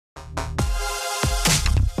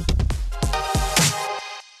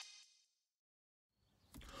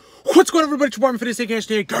What's going on, everybody? It's opperman Fitness,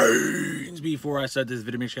 hashtag gains. Before I start this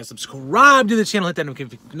video, make sure you guys subscribe to the channel, hit that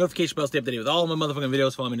notification bell, stay up to date with all my motherfucking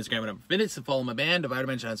videos. Follow me on Instagram at Fitness and follow my band, Divided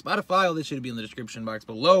by on Spotify. All this should be in the description box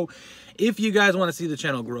below. If you guys want to see the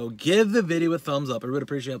channel grow, give the video a thumbs up. I really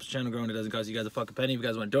appreciate it. Helps the channel grow and it doesn't cost you guys a fucking penny. If you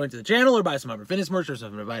guys want to donate to the channel or buy some Opperman Fitness merch or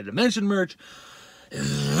some Divided Dimension merch,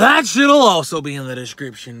 that shit'll also be in the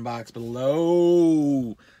description box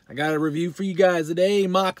below. I got a review for you guys today.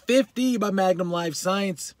 Mach 50 by Magnum Life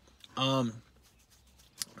Science.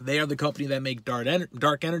 They are the company that make Dark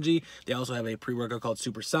Energy. They also have a pre-workout called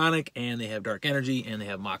Supersonic, and they have Dark Energy, and they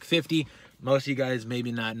have Mach 50. Most of you guys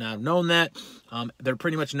maybe not have known that. They're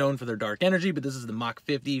pretty much known for their Dark Energy, but this is the Mach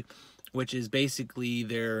 50, which is basically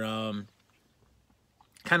their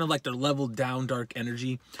kind of like their leveled down Dark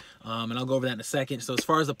Energy. And I'll go over that in a second. So as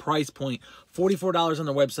far as the price point, $44 on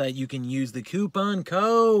their website. You can use the coupon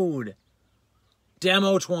code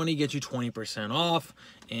Demo20, get you 20% off,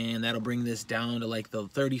 and that'll bring this down to like the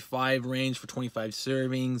 35 range for 25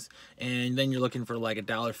 servings, and then you're looking for like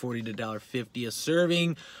 $1.40 to $1.50 a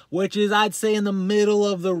serving, which is, I'd say, in the middle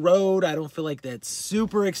of the road. I don't feel like that's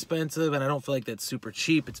super expensive, and I don't feel like that's super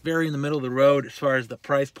cheap. It's very in the middle of the road as far as the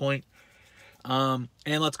price point. And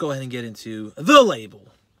let's go ahead and get into the label.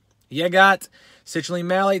 You got citrulline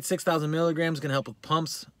malate, 6,000 milligrams, gonna help with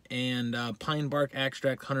pumps, and pine bark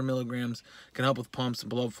extract, 100 milligrams, can help with pumps and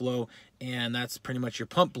blood flow, and that's pretty much your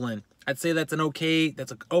pump blend. I'd say that's an okay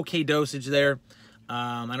dosage there.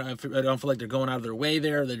 I don't feel like they're going out of their way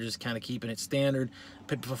there. They're just kind of keeping it standard.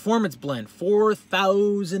 Performance blend,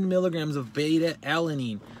 4,000 milligrams of beta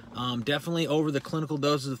alanine. Definitely over the clinical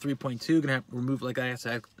doses of 3.2. Gonna have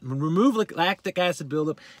to remove lactic acid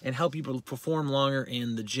buildup and help you perform longer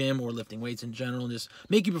in the gym or lifting weights in general. Just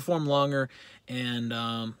make you perform longer and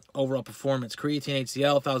overall performance. Creatine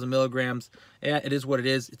HCl, 1,000 milligrams. Yeah, it is what it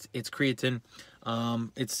is. It's creatine.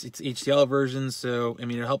 It's HCl version, so I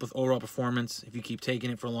mean it'll help with overall performance if you keep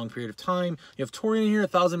taking it for a long period of time. You have taurine in here,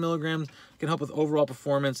 1,000 milligrams, can help with overall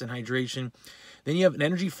performance and hydration. Then you have an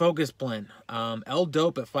energy focus blend,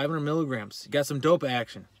 L-dope at 500 milligrams. You got some dope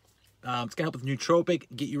action. It's gonna help with nootropic,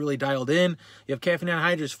 get you really dialed in. You have caffeine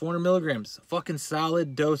anhydrous, 400 milligrams. Fucking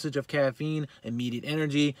solid dosage of caffeine, immediate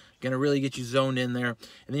energy, gonna really get you zoned in there.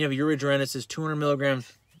 And then you have uregenesis, 200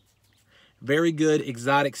 milligrams. Very good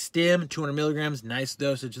exotic stim, 200 milligrams, nice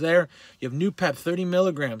dosage there. You have New Pep, 30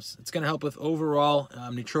 milligrams. It's going to help with overall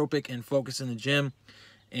nootropic and focus in the gym,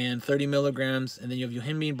 and 30 milligrams. And then you have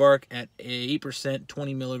yohimbine bark at 8%,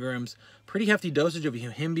 20 milligrams. Pretty hefty dosage of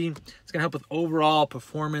yohimbine. It's going to help with overall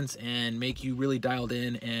performance and make you really dialed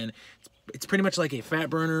in. And it's pretty much like a fat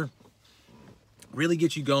burner. Really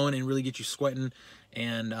get you going and really get you sweating.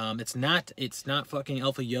 And it's not fucking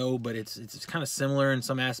Alpha Yo, but it's kind of similar in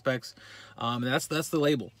some aspects. And that's the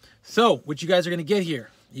label. So what you guys are gonna get here?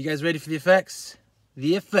 You guys ready for the effects?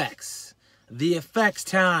 The effects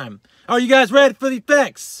time. Are you guys ready for the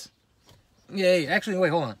effects? Yay! Actually, wait,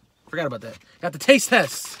 hold on. Forgot about that. Got the taste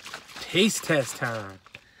test. Taste test time.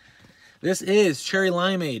 This is cherry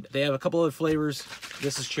limeade. They have a couple other flavors.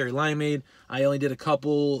 This is cherry limeade. I only did a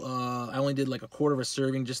couple. I only did like a quarter of a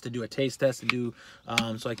serving just to do a taste test and do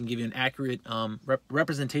so I can give you an accurate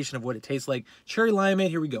representation of what it tastes like. Cherry limeade.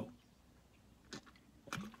 Here we go.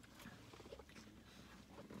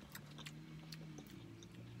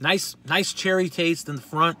 Nice cherry taste in the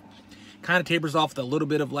front. Kind of tapers off with a little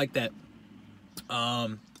bit of like that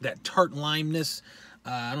that tart limeness.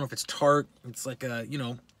 I don't know if it's tart. It's like a, you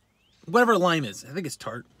know, whatever lime is. I think it's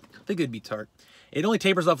tart. I think it'd be tart. It only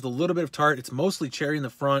tapers off with a little bit of tart. It's mostly cherry in the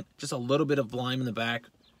front, just a little bit of lime in the back.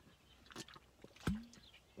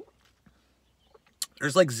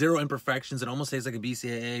 There's like zero imperfections. It almost tastes like a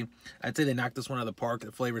BCAA. I'd say they knocked this one out of the park.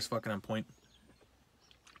 The flavor's fucking on point.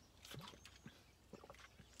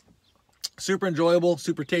 Super enjoyable,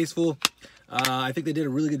 super tasteful. I think they did a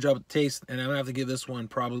really good job with the taste, and I'm gonna have to give this one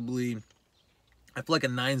probably, I feel like a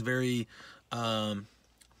 9's very, I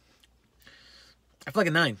feel like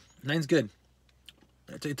a 9. 9's good.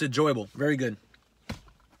 It's enjoyable. Very good.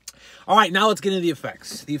 All right, now let's get into the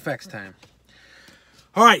effects. The effects time.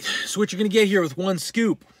 All right, so what you're going to get here with one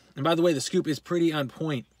scoop. And by the way, the scoop is pretty on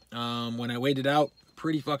point. When I weighed it out,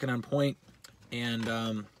 pretty fucking on point. And,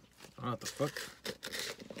 what the fuck?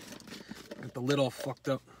 Got the lid all fucked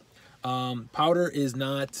up. Powder is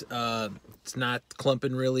not, it's not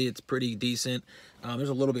clumping really. It's pretty decent. There's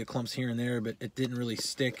a little bit of clumps here and there, but it didn't really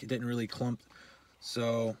stick. It didn't really clump.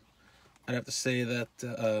 So I'd have to say that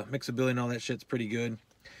mixability and all that shit's pretty good.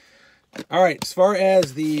 All right, as far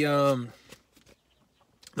as the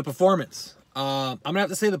performance, I'm gonna have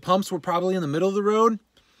to say the pumps were probably in the middle of the road.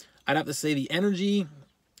 I'd have to say the energy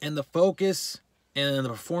and the focus and the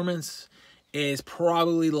performance is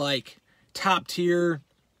probably like top tier,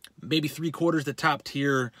 maybe 3/4 the top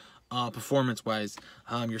tier performance wise.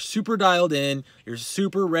 You're super dialed in, you're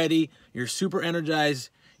super ready, you're super energized,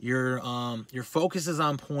 your focus is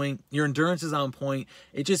on point, your endurance is on point.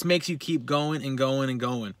 It just makes you keep going and going and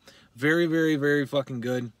going. Very, very, very fucking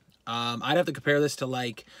good. I'd have to compare this to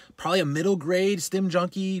like probably a middle grade Stim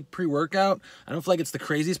Junkie pre-workout. I don't feel like it's the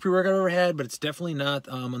craziest pre-workout I've ever had, but it's definitely not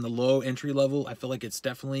on the low entry level. I feel like it's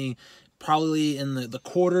definitely probably in the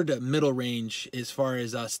quarter to middle range as far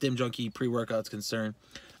as Stim Junkie pre-workouts concerned.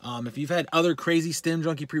 If you've had other crazy Stim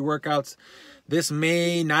Junkie pre-workouts, this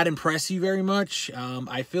may not impress you very much.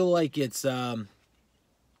 I feel like it's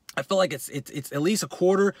it's at least a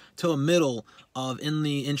quarter to a middle of in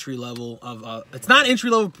the entry level of it's not entry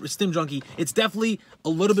level Stim Junkie. It's definitely a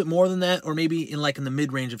little bit more than that, or maybe in the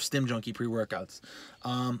mid range of Stim Junkie pre-workouts.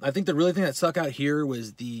 I think the really thing that stuck out here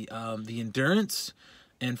was the endurance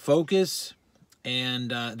and focus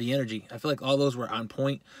and the energy. I feel like all those were on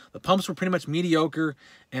point. The pumps were pretty much mediocre,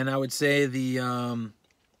 and I would say the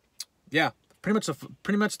yeah, pretty much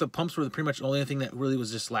the pumps were pretty much the only thing that really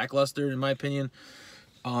was just lackluster in my opinion.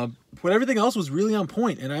 But everything else was really on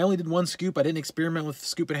point, and I only did one scoop. I didn't experiment with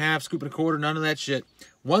scoop and a half, scoop and a quarter, none of that shit.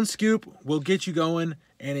 One scoop will get you going,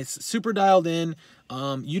 and it's super dialed in.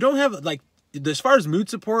 You don't have, like, as far as mood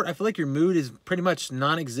support, I feel like your mood is pretty much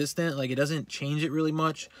non-existent. Like, it doesn't change it really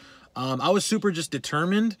much. I was super just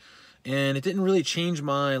determined, and it didn't really change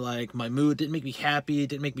my mood. It didn't make me happy. It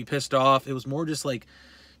didn't make me pissed off. It was more just like,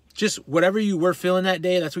 just whatever you were feeling that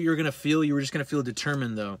day, that's what you were going to feel. You were just going to feel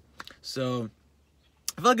determined, though. So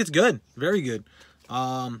I feel like it's good. Very good.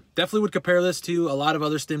 Definitely would compare this to a lot of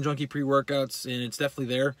other Stim Junkie pre-workouts, and it's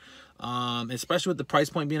definitely there. Especially with the price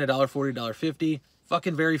point being $1.40, $1.50.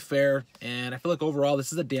 Fucking very fair, and I feel like overall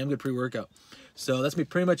this is a damn good pre-workout. So that's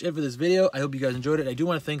pretty much it for this video. I hope you guys enjoyed it. I do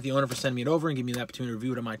want to thank the owner for sending me it over and giving me the opportunity to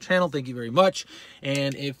review it on my channel. Thank you very much.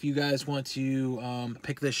 And if you guys want to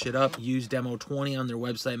pick this shit up, use Demo 20 on their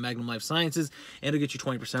website, Magnum Life Sciences, and it'll get you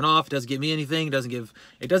 20% off. It doesn't give me anything. It doesn't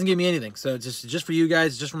give me anything. So it's just for you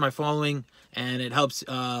guys, just for my following, and it helps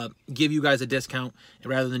give you guys a discount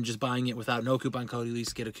rather than just buying it without no coupon code. You at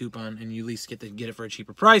least get a coupon, and you at least get it for a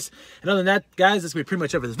cheaper price. And other than that, guys, that's pretty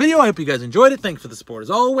much it for this video. I hope you guys enjoyed it. Thanks for the support as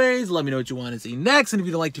always. Let me know what you want to see next. And if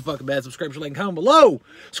you don't like too fucking bad, subscribe, like, and comment below.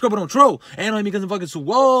 Scrub it on troll. And I'm because I'm fucking so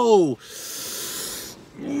whoa.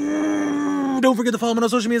 Don't forget to follow me on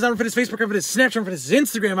social media. I'm for this Facebook, I'm for this Snapchat, I'm for this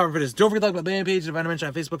Instagram, I'm for this. Don't forget to like my band page, Divide Dimension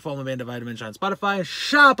on Facebook, follow my band Divide Dimension on Spotify.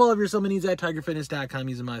 Shop all of your supplement needs at tigerfitness.com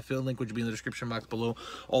using my affiliate link, which will be in the description box below.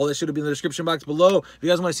 All this should be in the description box below. If you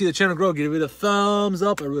guys want to see the channel grow, give it a thumbs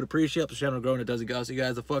up. I would appreciate the channel growing. It doesn't cost you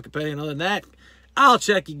guys a fucking penny. And other than that, I'll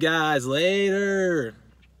check you guys later.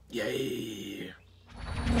 Yay.